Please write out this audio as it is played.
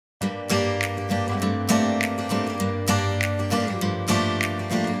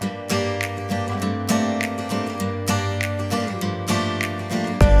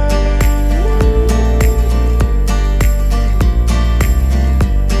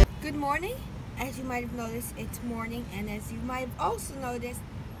morning. As you might have noticed, it's morning, and as you might have also noticed,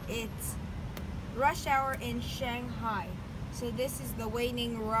 it's rush hour in Shanghai. So this is the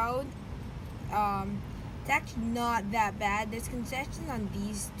Waiting Road. It's actually not that bad. There's congestion on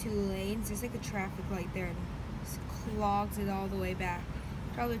these two lanes. There's like a traffic light there and it clogs it all the way back.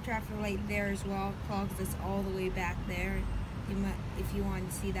 Probably a traffic light there as well, clogs us all the way back there. If you want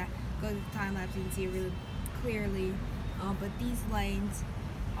to see that, go to the time lapse, you can see it really clearly. But these lanes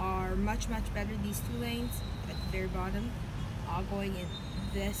are much better. These two lanes at the very bottom are going in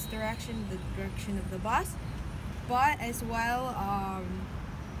this direction, the direction of the bus, but as well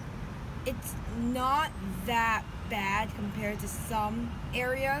it's not that bad compared to some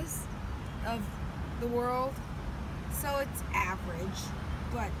areas of the world, so it's average,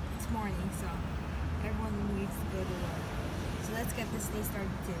 but it's morning, so everyone needs to go to work. So let's get this day started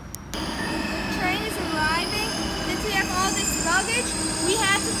too. The train is arriving. Since we have all this luggage, we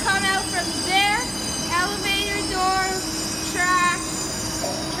had to come out from there. Elevator door,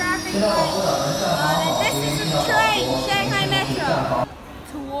 traffic light. This is the train, Shanghai Metro.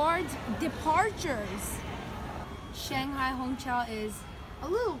 Towards departures. Shanghai Hongqiao is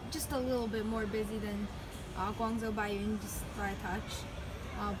just a little bit more busy than Guangzhou Baiyun, just by a touch.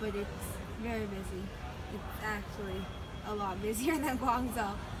 But it's very busy. It's actually a lot busier than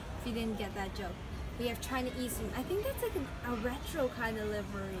Guangzhou, if you didn't get that joke. We have China Eastern. I think that's like a retro kind of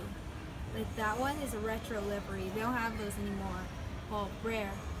livery. Like that one is a retro livery. They don't have those anymore. Well,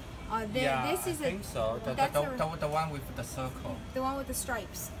 rare. This is I think so. The one with the circle. The one with the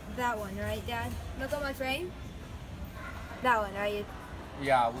stripes. That one, right, Dad? Look at my frame. That one, right?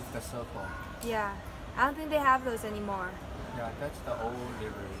 Yeah, with the circle. Yeah. I don't think they have those anymore. Yeah, that's the old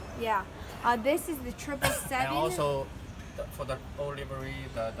livery. Yeah. This is the 777. And also, for the old livery,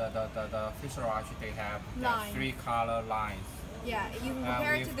 the fuselage, they have the 3 color lines. Yeah, you can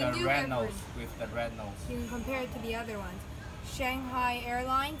compare it to the new red nose. With the red nose. You can compare it to the other ones. Shanghai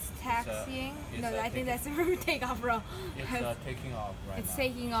Airlines taxiing. I think that's a takeoff row. It's taking off right now. It's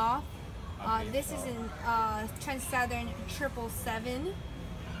taking off. This is in Trans-Southern 777.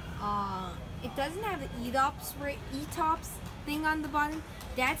 It doesn't have the ETOPS thing on the bottom.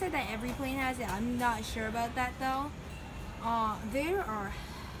 Dad said that every plane has it. I'm not sure about that though. There are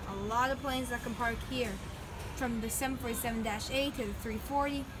a lot of planes that can park here, from the 747-8 to the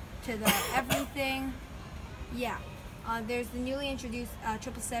 340 to the everything. Yeah. There's the newly introduced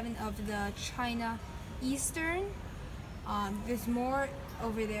 777 of the China Eastern. There's more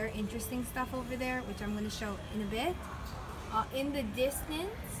over there, interesting stuff over there, which I'm going to show in a bit. In the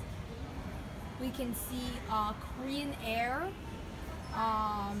distance, we can see Korean Air,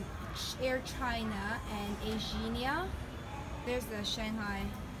 Air China, and Asiana. There's the Shanghai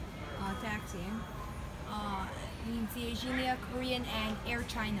taxiing. You can see Asiana, Korean, and Air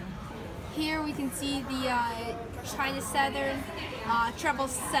China. Here we can see the China Southern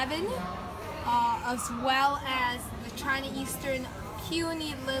 777, as well as the China Eastern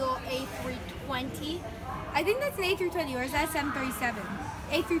puny little A320. I think that's an A320, or is that 737?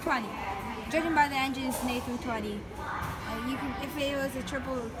 A320. Judging by the engine, it's an A320. If it was a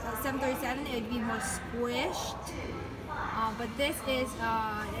 737, it would be more squished. But this is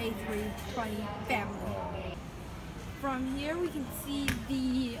an A320 family. From here we can see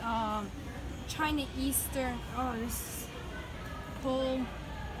the China Eastern. Oh, this whole.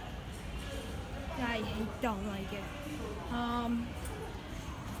 I don't like it.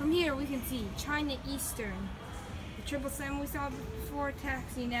 From here we can see China Eastern, the 777 we saw before,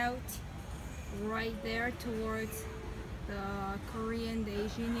 taxiing out right there towards the Korean, the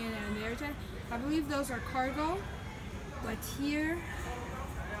Asian, and the Air China. I believe those are cargo. But here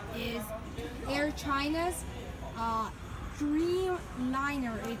is Air China's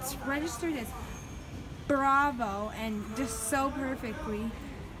Dreamliner. It's registered as Bravo and just so perfectly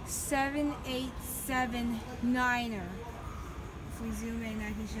 787-9er. If we zoom in,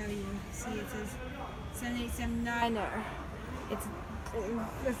 I can show you. See, it says 787-9er. It's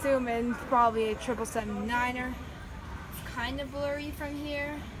zoom in, probably a 777-9er. It's kind of blurry from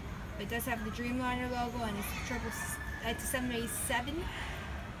here. It does have the Dreamliner logo, and it's a 787.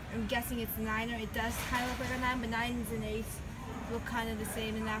 I'm guessing it's a 9er. It does kind of look like a 9, but 9s and 8s look kind of the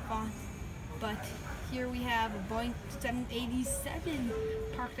same in that font. But here we have a Boeing 787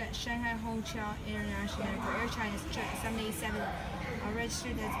 parked at Shanghai Hongqiao International Airport. Air China's 787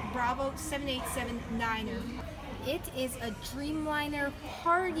 registered as Bravo 787-9er. It is a Dreamliner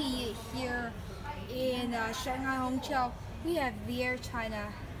party here in Shanghai Hongqiao. We have the Air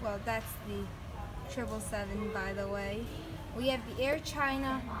China. Well, that's the 777, by the way. We have the Air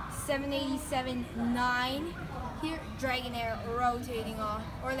China 787-9 here, Dragon Air rotating off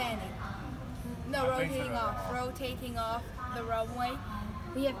or landing. No, rotating off the runway.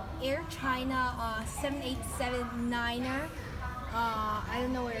 We have Air China 787-9er. I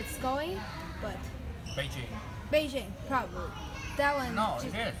don't know where it's going, but Beijing. Beijing, probably. That one. No,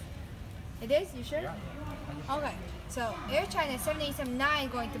 it is. It is? You sure? Yeah. Okay. So Air China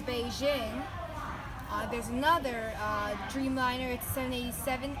 787-9 going to Beijing. There's another Dreamliner. It's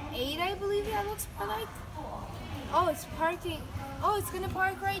 787-8, I believe that looks more like. Oh, it's parking. Oh, it's gonna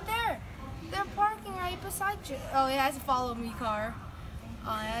park right there. They're parking right beside you. Oh, it has a follow me car.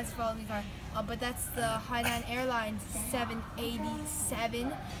 But that's the Hainan Airlines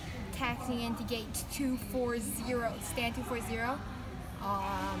 787 taxiing into gate 240, stand 240.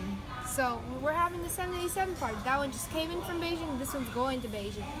 So we're having the 787 party. That one just came in from Beijing. This one's going to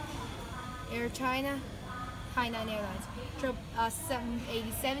Beijing. Air China, Hainan Airlines,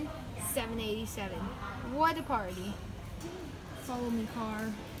 787, 787. What a party! Follow me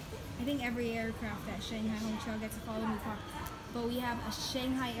car. I think every aircraft at Shanghai Hongqiao gets a follow me car. But we have a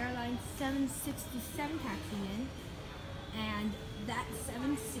Shanghai Airlines 767 taxiing in, and that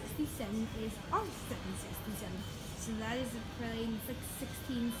 767 is our 767. So that is a plane. It's like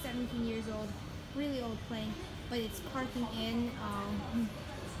 16, 17 years old, really old plane, but it's parking in.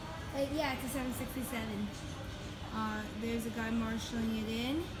 Yeah, it's a 767. There's a guy marshalling it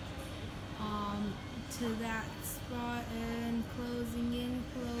in to that spot and closing in,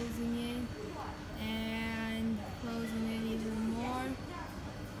 and closing in even more.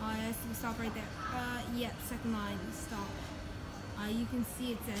 It has to stop right there. Yeah, second line, stop. You can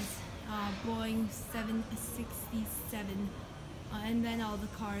see it says Boeing 767, and then all the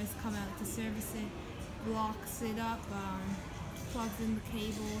cars come out to service it, blocks it up, plugs in the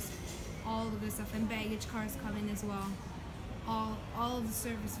cables, all the good stuff, and baggage cars come in as well. All of the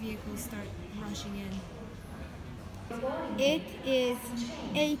service vehicles start rushing in. It is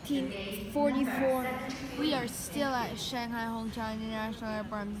 1844. We are still at Shanghai Hongqiao International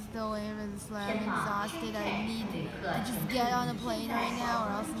Airport. I'm still waiting for this flight. I'm exhausted. I need to just get on a plane right now,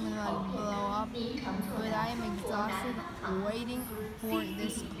 or else I'm gonna like blow up. But I am exhausted waiting for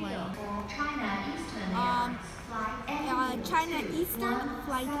this plane. China Eastern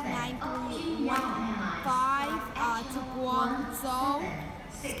flight 9315 to Guangzhou.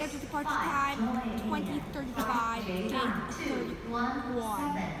 Scheduled departure time 20:35, gate 31.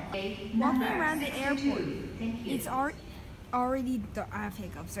 Walking around the airport, it's already dark. I have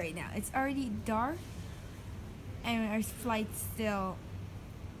hiccups right now. It's already dark, and our flight's still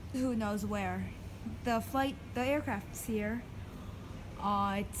who knows where. The aircraft's here.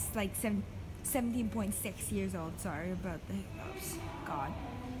 It's like 17.6 years old. Sorry about the hiccups. God.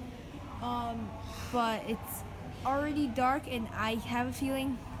 But it's already dark, and I have a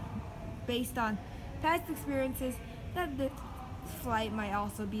feeling, based on past experiences, that the flight might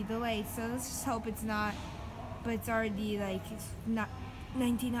also be delayed. So let's just hope it's not. But it's already like it's not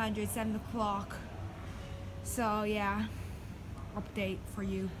 1900, 7 o'clock. So yeah, update for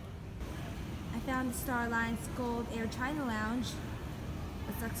you. I found the Star Alliance Gold Air China Lounge.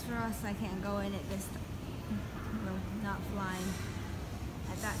 It sucks for us, I can't go in it this time. We're not flying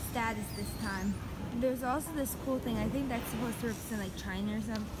at that status this time. There's also this cool thing, I think that's supposed to represent like China or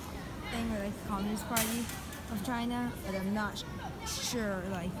something, or like the Communist Party of China, but I'm not sure,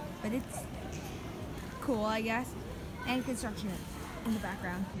 like, but it's cool, I guess. And construction in the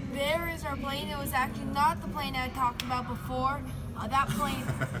background. There is our plane. It was actually not the plane I talked about before. That plane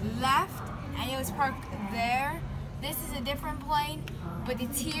left, and it was parked there. This is a different plane, but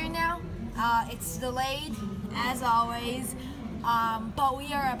it's here now. It's delayed, as always. But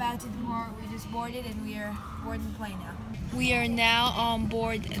we are about to depart. We just boarded, and we are boarding the plane now. We are now on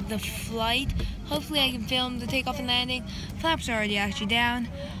board the flight. Hopefully I can film the takeoff and landing. Flaps are already actually down.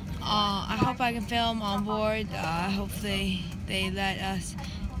 I hope I can film on board. Hopefully they let us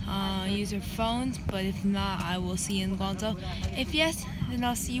use our phones, but if not, I will see you in Guangzhou. If yes, then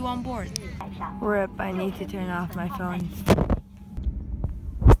I'll see you on board. RIP, I need to turn off my phone.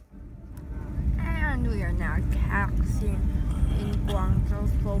 And we are now taxiing in Guangzhou,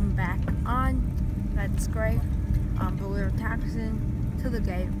 phone back on. That's great. But we're taxiing to the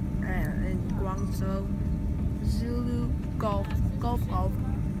gate in Guangzhou. Zulu Golf.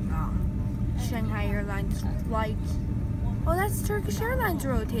 Shanghai Airlines flight. Oh, that's Turkish Airlines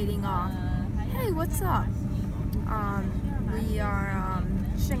rotating off. Hey, what's up? We are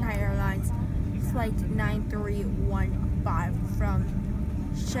Shanghai Airlines flight 9315 from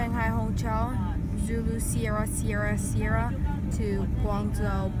Shanghai Hongqiao, Zulu Sierra to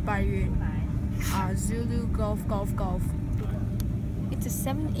Guangzhou Baiyun. Zulu Golf. It's a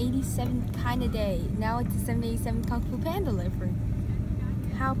 787 kind of day. Now it's a 787 Kung Fu Panda delivery.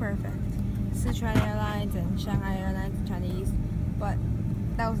 How perfect. Sichuan Airlines and Shanghai Airlines in Chinese, but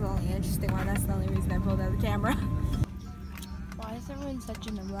that was the only interesting one. That's the only reason I pulled out the camera. Why is everyone such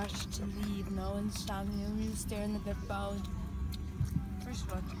in a rush to leave? No one's talking, everyone's staring at their phone. First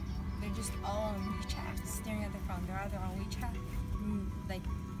of all, they're just all on WeChat, staring at their phone. They're either on WeChat, like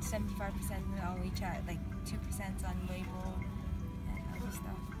 75% on WeChat, like 2% on Weibo and other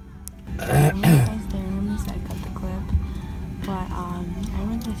stuff. I'm going to cut the clip, but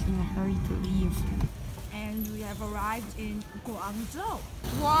everyone's just in a hurry to leave. And we have arrived in Guangzhou.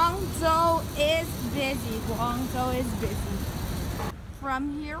 Guangzhou is busy. Guangzhou is busy.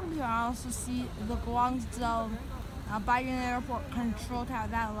 From here, we can also see the Guangzhou Baiyun Airport Control Tower.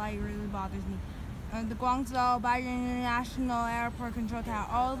 That light really bothers me. The Guangzhou Baiyun International Airport Control Tower.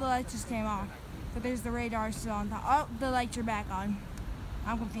 All the lights just came off, but there's the radar still on top. Oh, the lights are back on.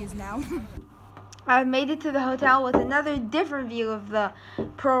 I'm confused now. I've made it to the hotel with another different view of the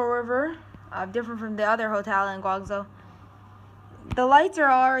Pearl River, different from the other hotel in Guangzhou. The lights are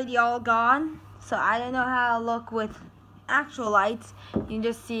already all gone, so I don't know how to look with actual lights. You can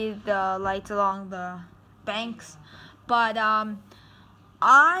just see the lights along the banks. But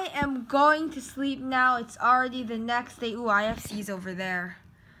I am going to sleep now. It's already the next day. Ooh, IFC's over there.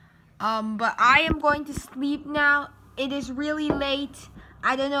 But I am going to sleep now. It is really late.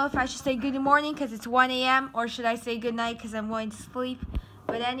 I don't know if I should say good morning because it's 1 a.m. or should I say good night because I'm going to sleep.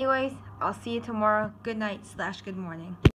 But anyways, I'll see you tomorrow. Good night / good morning.